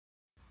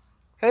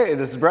Hey,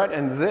 this is Brett,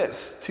 and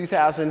this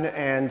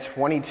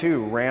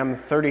 2022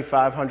 Ram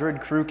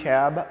 3500 Crew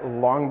Cab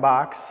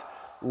Longbox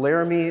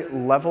Laramie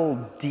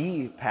Level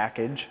D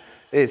package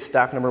is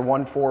stock number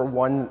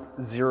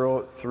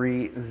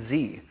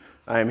 14103Z.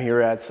 I'm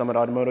here at Summit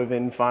Automotive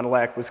in Fond du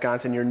Lac,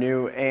 Wisconsin, your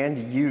new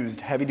and used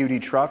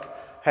heavy-duty truck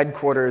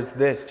headquarters.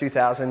 This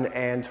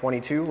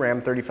 2022 Ram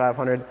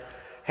 3500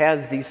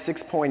 has the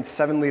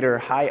 6.7-liter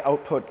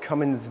high-output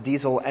Cummins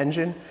diesel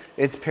engine.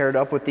 It's paired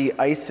up with the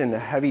AISIN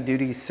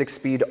heavy-duty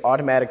 6-speed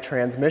automatic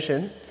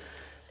transmission,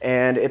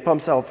 and it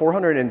pumps out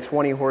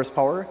 420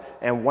 horsepower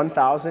and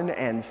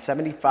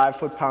 1,075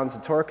 foot-pounds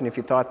of torque. And if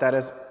you thought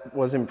that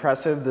was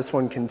impressive, this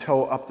one can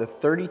tow up to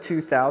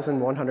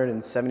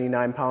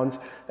 32,179 pounds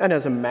and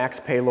has a max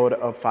payload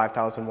of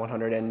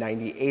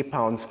 5,198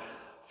 pounds.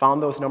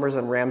 Found those numbers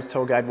on Ram's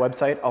Tow Guide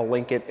website. I'll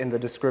link it in the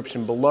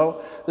description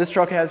below. This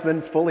truck has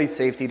been fully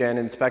safetied and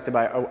inspected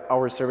by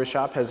our service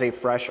shop, has a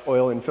fresh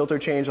oil and filter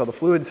change. All the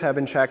fluids have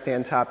been checked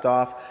and topped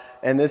off,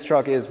 and this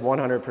truck is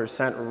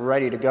 100%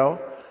 ready to go.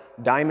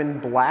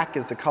 Diamond black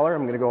is the color.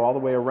 I'm gonna go all the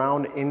way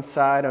around,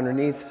 inside,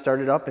 underneath,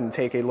 start it up, and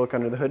take a look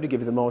under the hood to give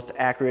you the most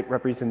accurate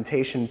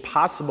representation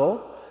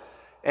possible.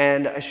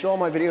 And I show all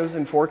my videos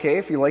in 4K.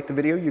 If you like the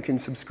video, you can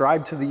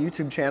subscribe to the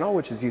YouTube channel,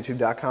 which is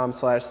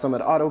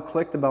youtube.com/summitauto.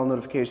 Click the bell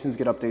notifications,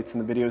 get updates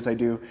on the videos I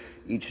do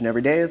each and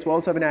every day, as well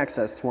as having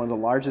access to one of the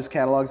largest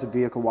catalogs of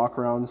vehicle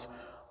walkarounds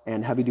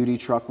and heavy-duty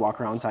truck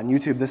walkarounds on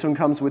YouTube. This one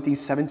comes with these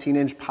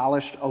 17-inch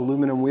polished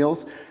aluminum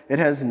wheels. It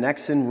has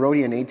Nexen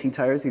Roadian AT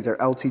tires. These are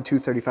L.T.C.H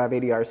 235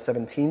 ADR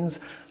 17s.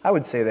 I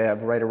would say they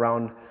have right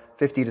around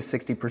 50 to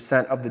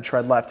 60% of the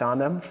tread left on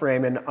them.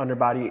 Frame and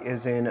underbody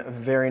is in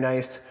very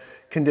nice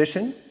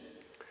condition.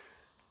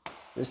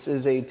 This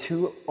is a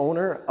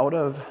two-owner out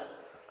of,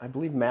 I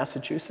believe,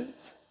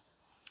 Massachusetts.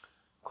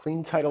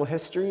 Clean title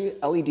history,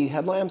 LED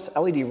headlamps,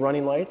 LED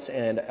running lights,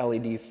 and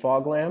LED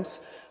fog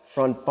lamps.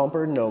 Front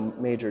bumper, no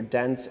major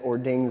dents or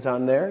dings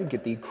on there. You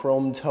get the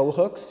chrome tow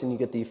hooks, and you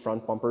get the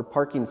front bumper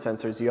parking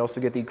sensors. You also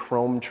get the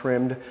chrome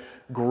trimmed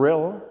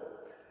grille,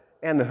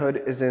 and the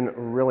hood is in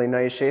really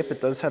nice shape.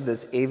 It does have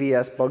this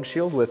AVS bug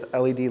shield with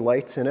LED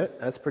lights in it.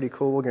 That's pretty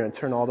cool. We're gonna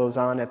turn all those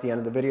on at the end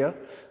of the video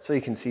so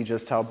you can see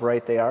just how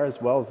bright they are,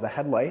 as well as the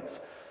headlights.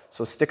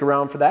 So stick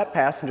around for that.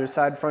 Passenger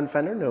side front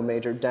fender, no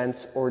major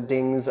dents or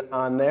dings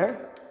on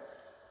there.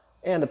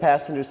 And the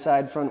passenger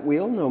side front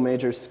wheel, no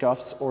major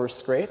scuffs or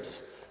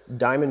scrapes.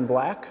 Diamond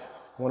black,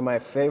 one of my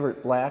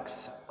favorite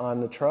blacks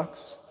on the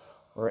trucks,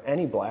 or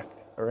any black,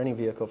 or any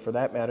vehicle for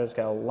that matter. It's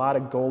got a lot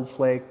of gold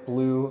flake,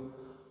 blue,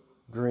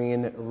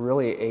 green,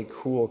 really a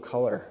cool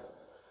color.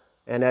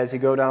 And as you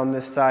go down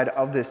this side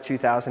of this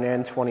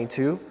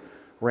 2022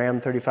 Ram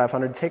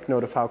 3500, take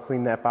note of how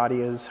clean that body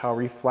is, how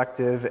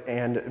reflective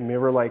and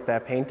mirror-like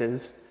that paint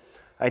is.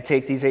 I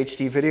take these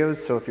HD videos,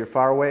 so if you're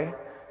far away,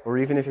 or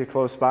even if you're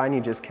close by and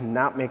you just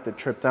cannot make the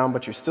trip down,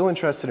 but you're still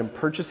interested in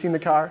purchasing the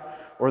car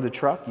or the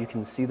truck, you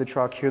can see the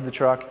truck, hear the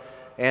truck,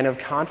 and have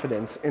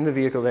confidence in the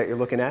vehicle that you're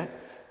looking at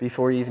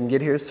before you even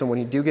get here. So when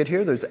you do get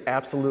here, there's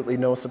absolutely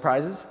no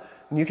surprises.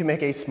 And you can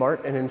make a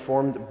smart and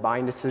informed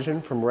buying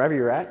decision from wherever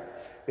you're at.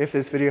 If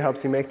this video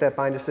helps you make that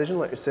buying decision,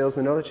 let your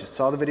salesman know that you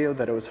saw the video,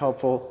 that it was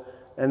helpful,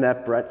 and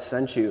that Brett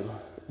sent you.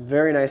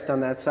 Very nice on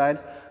that side.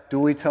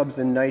 Dually tub's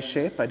in nice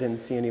shape. I didn't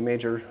see any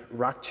major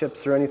rock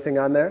chips or anything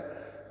on there.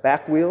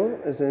 Back wheel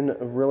is in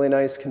a really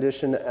nice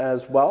condition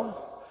as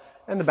well.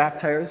 And the back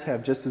tires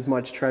have just as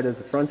much tread as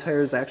the front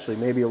tires, actually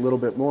maybe a little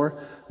bit more.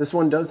 This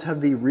one does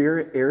have the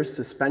rear air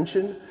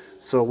suspension,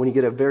 so when you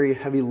get a very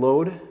heavy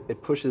load,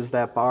 it pushes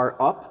that bar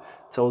up.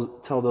 Tells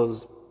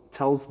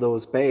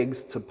those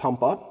bags to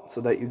pump up so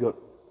that you go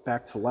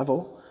back to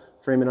level.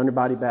 Frame and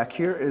underbody back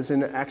here is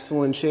in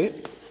excellent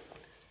shape.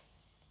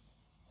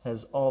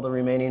 Has all the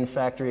remaining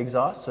factory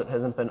exhaust, so it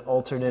hasn't been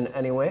altered in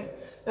any way.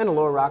 And the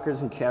lower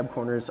rockers and cab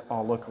corners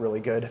all look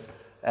really good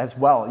as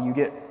well. You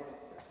get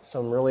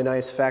some really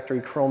nice factory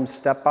chrome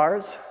step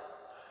bars.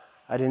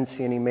 I didn't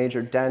see any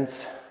major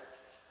dents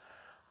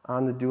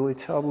on the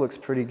dually tub, looks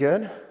pretty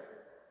good.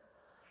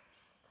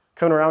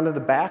 Coming around to the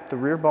back, the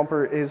rear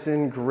bumper is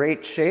in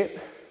great shape.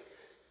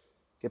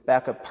 Get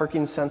backup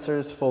parking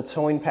sensors, full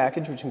towing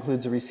package, which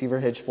includes a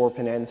receiver hitch,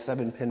 4-pin and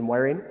 7-pin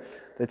wiring.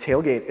 The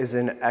tailgate is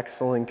in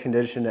excellent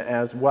condition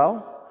as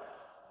well.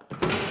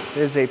 It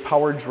is a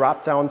power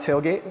drop-down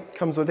tailgate.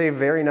 Comes with a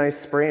very nice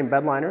spray and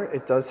bed liner.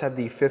 It does have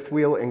the fifth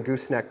wheel and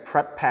gooseneck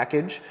prep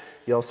package.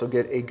 You also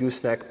get a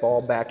gooseneck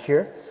ball back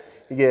here.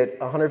 You get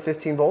a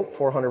 115 volt,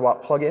 400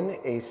 watt plug-in,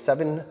 a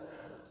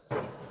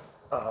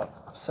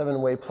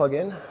seven-way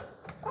plug-in,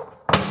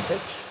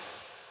 Hitch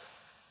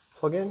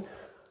plug-in,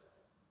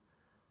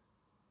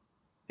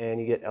 and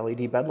you get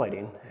LED bed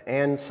lighting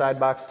and side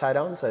box tie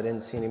downs. I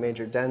didn't see any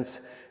major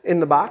dents in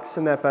the box,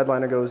 and that bed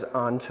liner goes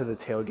onto the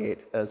tailgate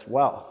as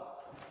well.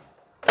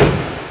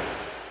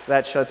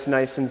 That shuts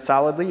nice and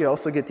solidly. You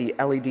also get the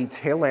LED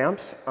tail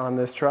lamps on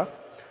this truck.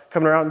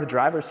 Coming around the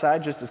driver's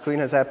side, just as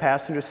clean as that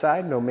passenger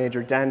side. No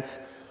major dents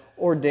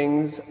or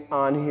dings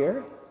on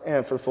here.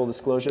 And for full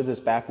disclosure, this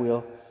back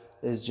wheel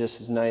is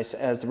just as nice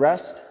as the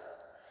rest.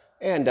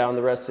 And down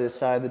the rest of the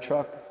side of the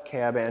truck,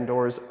 cab and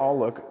doors all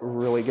look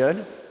really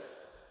good.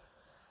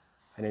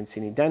 I didn't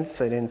see any dents,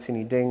 I didn't see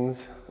any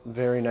dings.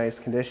 Very nice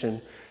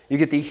condition. You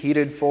get the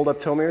heated fold-up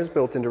tow mirrors,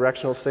 built-in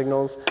directional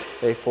signals.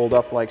 They fold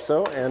up like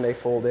so, and they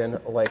fold in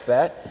like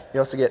that. You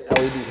also get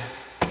LED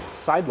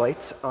side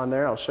lights on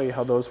there. I'll show you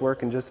how those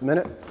work in just a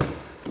minute.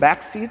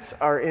 Back seats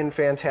are in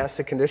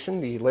fantastic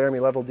condition. The Laramie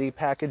Level D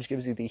package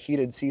gives you the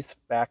heated seats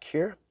back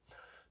here.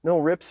 No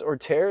rips or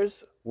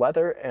tears,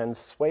 leather and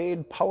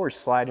suede, power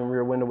sliding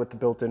rear window with the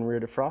built-in rear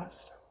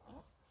defrost.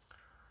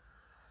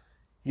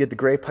 You get the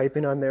gray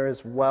piping on there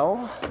as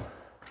well.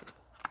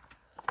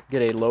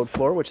 Get a load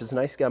floor, which is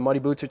nice. You got muddy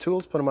boots or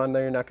tools, put them on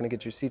there. You're not going to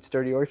get your seats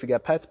dirty. Or if you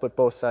got pets, put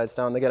both sides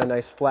down. They got a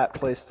nice flat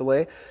place to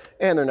lay,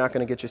 and they're not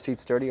going to get your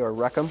seats dirty or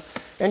wreck them.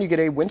 And you get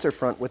a winter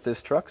front with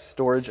this truck,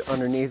 storage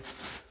underneath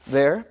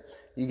there.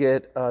 You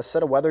get a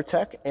set of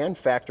WeatherTech and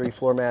factory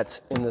floor mats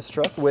in this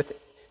truck with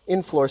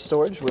in-floor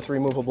storage with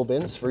removable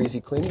bins for easy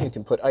cleaning. You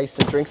can put ice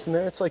and drinks in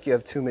there. It's like you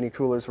have 2 mini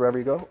coolers wherever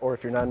you go, or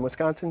if you're not in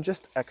Wisconsin,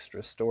 just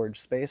extra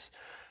storage space.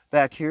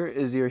 Back here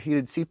is your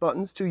heated seat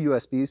buttons, 2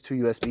 USBs,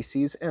 2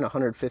 USB-Cs, and a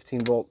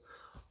 115 volt,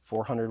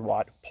 400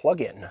 watt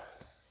plug-in.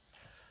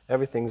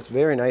 Everything's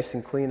very nice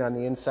and clean on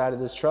the inside of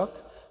this truck.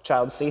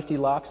 Child safety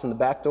locks in the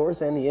back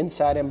doors, and the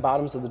inside and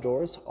bottoms of the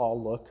doors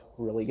all look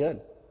really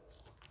good.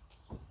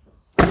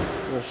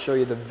 I'm going to show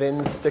you the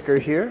VIN sticker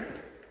here.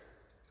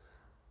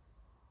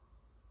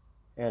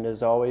 And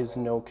as always,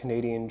 no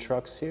Canadian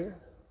trucks here.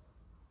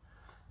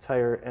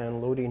 Tire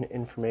and loading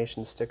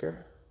information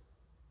sticker.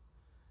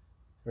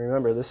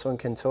 Remember, this one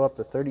can tow up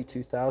to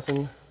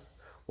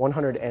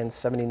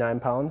 32,179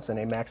 pounds and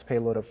a max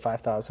payload of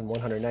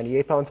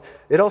 5,198 pounds.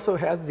 It also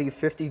has the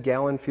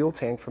 50-gallon fuel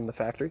tank from the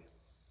factory.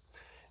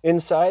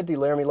 Inside, the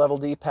Laramie Level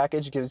D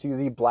package gives you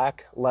the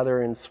black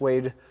leather and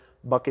suede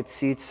bucket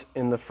seats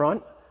in the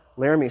front.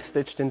 Laramie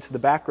stitched into the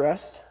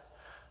backrest.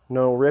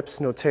 No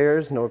rips, no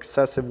tears, no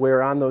excessive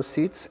wear on those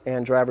seats,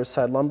 and driver's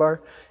side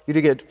lumbar. You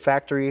do get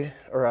factory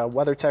or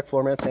WeatherTech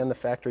floor mats and the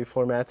factory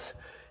floor mats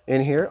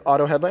in here.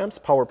 Auto headlamps,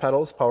 power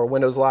pedals, power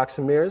windows, locks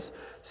and mirrors,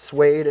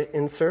 suede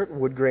insert,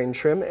 wood grain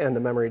trim, and the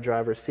memory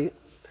driver's seat.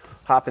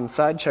 Hop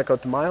inside, check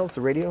out the miles,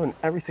 the radio, and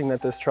everything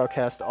that this truck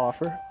has to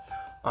offer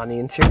on the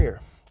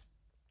interior.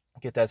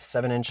 Get that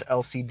 7-inch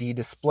LCD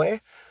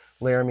display,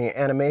 Laramie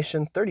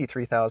animation,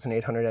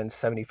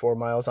 33,874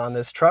 miles on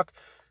this truck.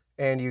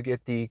 And you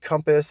get the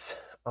compass,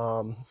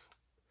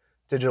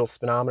 digital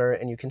speedometer,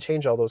 and you can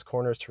change all those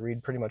corners to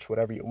read pretty much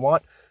whatever you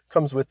want.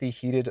 Comes with the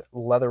heated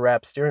leather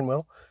wrap steering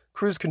wheel,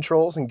 cruise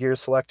controls and gear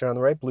selector on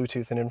the right,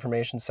 Bluetooth and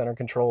information center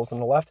controls on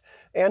the left,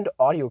 and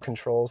audio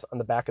controls on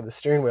the back of the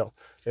steering wheel.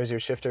 There's your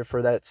shifter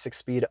for that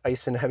 6-speed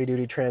AISIN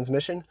heavy-duty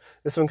transmission.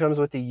 This one comes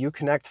with the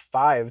Uconnect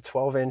 5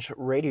 12-inch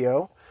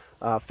radio,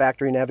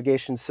 factory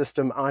navigation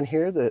system on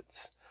here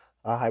that's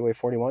Highway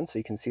 41, so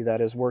you can see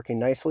that is working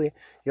nicely.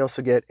 You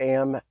also get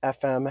AM,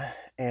 FM,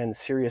 and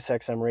Sirius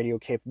XM radio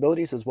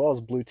capabilities, as well as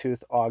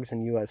Bluetooth, AUX,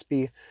 and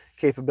USB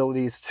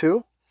capabilities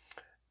too.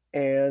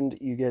 And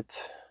you get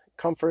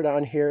comfort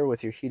on here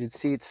with your heated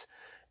seats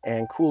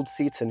and cooled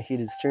seats and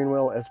heated steering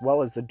wheel, as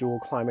well as the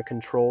dual climate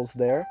controls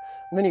there.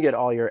 And then you get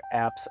all your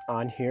apps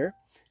on here,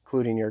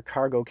 including your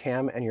cargo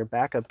cam and your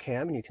backup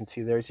cam. And you can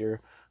see there's your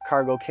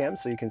cargo cam,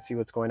 so you can see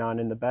what's going on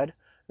in the bed.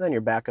 And then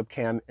your backup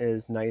cam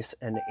is nice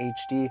and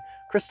HD,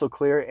 crystal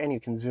clear, and you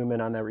can zoom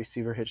in on that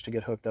receiver hitch to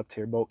get hooked up to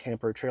your boat,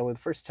 camper, or trailer the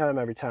first time,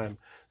 every time.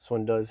 This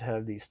one does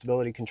have the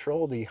stability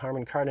control, the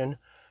Harmon Kardon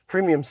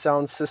premium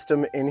sound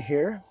system in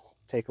here.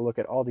 Take a look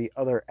at all the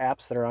other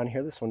apps that are on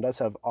here. This one does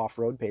have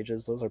off-road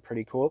pages. Those are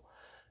pretty cool.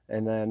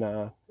 And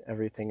then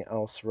everything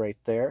else right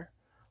there.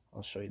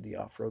 I'll show you the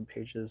off-road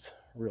pages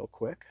real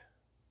quick.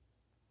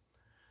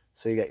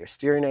 So you got your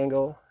steering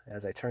angle.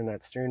 As I turn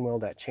that steering wheel,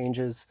 that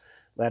changes.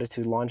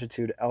 Latitude,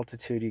 longitude,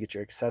 altitude. You get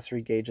your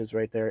accessory gauges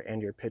right there and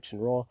your pitch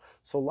and roll.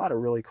 So a lot of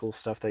really cool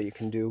stuff that you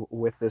can do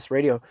with this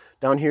radio.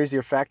 Down here is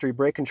your factory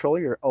brake controller,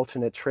 your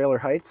alternate trailer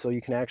height. So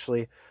you can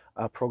actually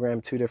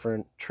program 2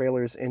 different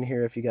trailers in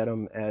here if you get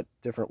them at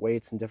different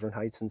weights and different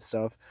heights and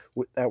stuff.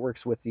 That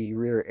works with the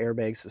rear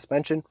airbag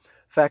suspension.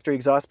 Factory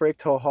exhaust brake,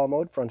 tow haul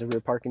mode, front and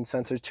rear parking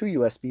sensors, 2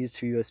 USBs,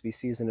 2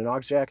 USB-Cs, and an aux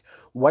jack,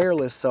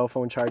 wireless cell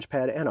phone charge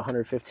pad, and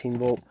 115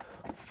 volt,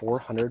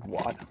 400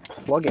 watt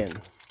plug-in.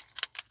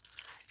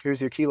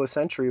 Here's your keyless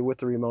entry with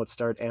the remote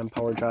start and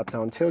power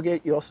drop-down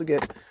tailgate. You also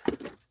get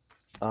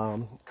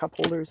cup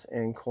holders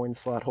and coin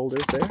slot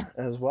holders there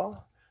as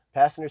well.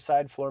 Passenger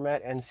side floor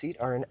mat and seat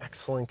are in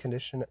excellent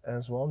condition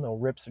as well. No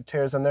rips or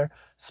tears on there.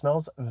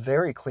 Smells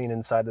very clean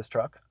inside this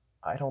truck.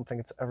 I don't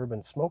think it's ever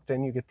been smoked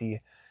in. You get the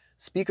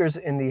speakers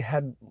in the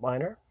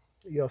headliner.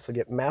 You also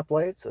get map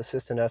lights,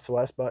 assist and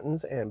SOS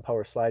buttons, and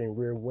power sliding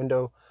rear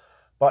window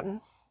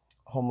button.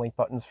 Homelink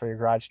buttons for your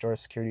garage door,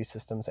 security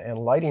systems, and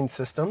lighting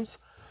systems.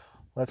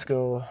 Let's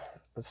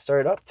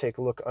start it up, take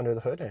a look under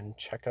the hood, and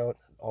check out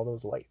all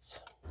those lights.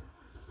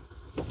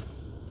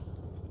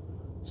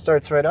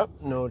 Starts right up,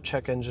 no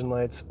check engine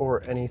lights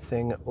or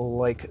anything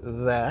like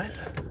that.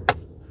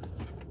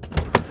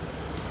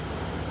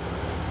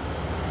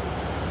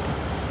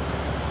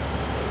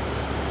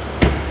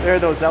 There are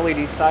those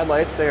LED side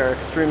lights. They are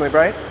extremely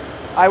bright.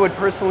 I would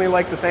personally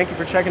like to thank you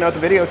for checking out the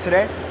video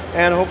today,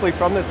 and hopefully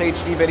from this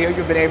HD video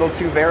you've been able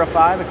to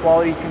verify the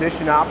quality,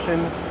 condition,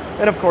 options,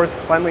 and of course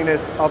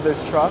cleanliness of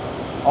this truck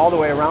all the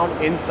way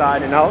around,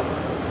 inside and out.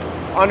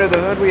 Under the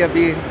hood we have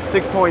the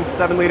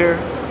 6.7 liter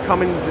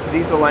Cummins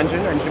diesel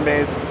engine. Engine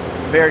bay is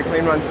very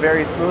clean, runs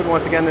very smooth.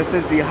 Once again, this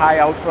is the high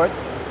output,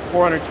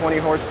 420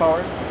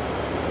 horsepower,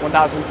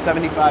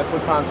 1,075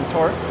 foot-pounds of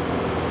torque.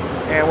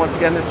 And once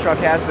again, this truck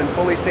has been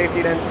fully safety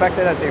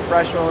inspected, has a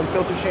fresh oil and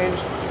filter change.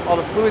 All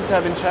the fluids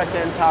have been checked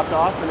and topped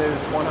off, and it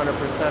is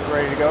 100%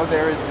 ready to go.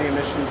 There is the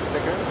emissions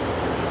sticker.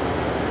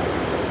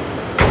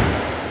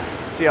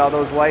 See how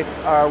those lights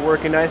are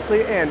working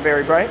nicely and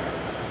very bright.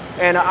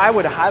 And I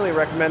would highly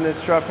recommend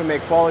this truck from a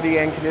quality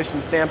and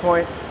condition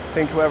standpoint. I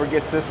think whoever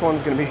gets this one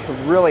is going to be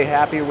really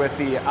happy with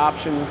the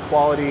options,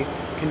 quality,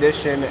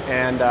 condition,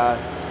 and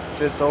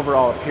just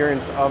overall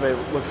appearance of it.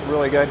 Looks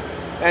really good.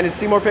 And to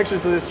see more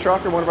pictures of this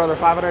truck or one of our other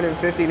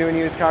 550 new and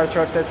used cars,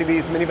 trucks,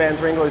 SUVs,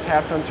 minivans, Wranglers,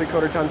 half tons,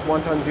 3/4 tons,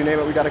 1 tons, you name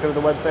it, we got to go to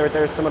the website right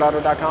there,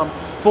 summitauto.com.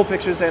 Full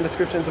pictures and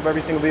descriptions of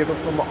every single vehicle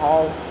from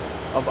all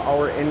of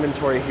our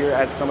inventory here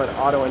at Summit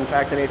Auto. In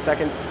fact, in a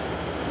second,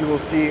 you will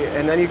see,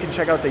 and then you can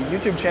check out the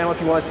YouTube channel if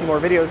you want to see more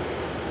videos.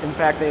 In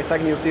fact, in a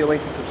second, you'll see a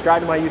link to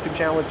subscribe to my YouTube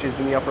channel, which is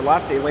in the upper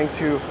left, a link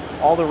to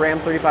all the Ram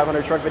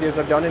 3500 truck videos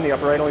I've done in the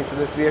upper right, a link to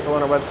this vehicle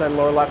on our website in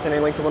the lower left, and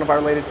a link to one of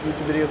our latest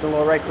YouTube videos in the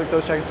lower right. Click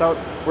those, check us out.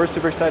 We're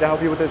super excited to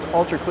help you with this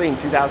ultra clean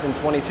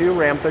 2022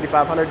 Ram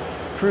 3500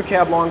 crew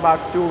cab, long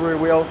box, dual rear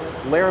wheel,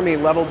 Laramie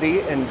Level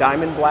D, and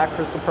diamond black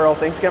crystal pearl.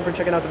 Thanks again for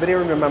checking out the video.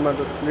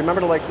 Remember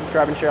to like,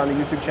 subscribe, and share on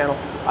the YouTube channel.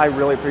 I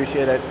really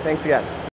appreciate it. Thanks again.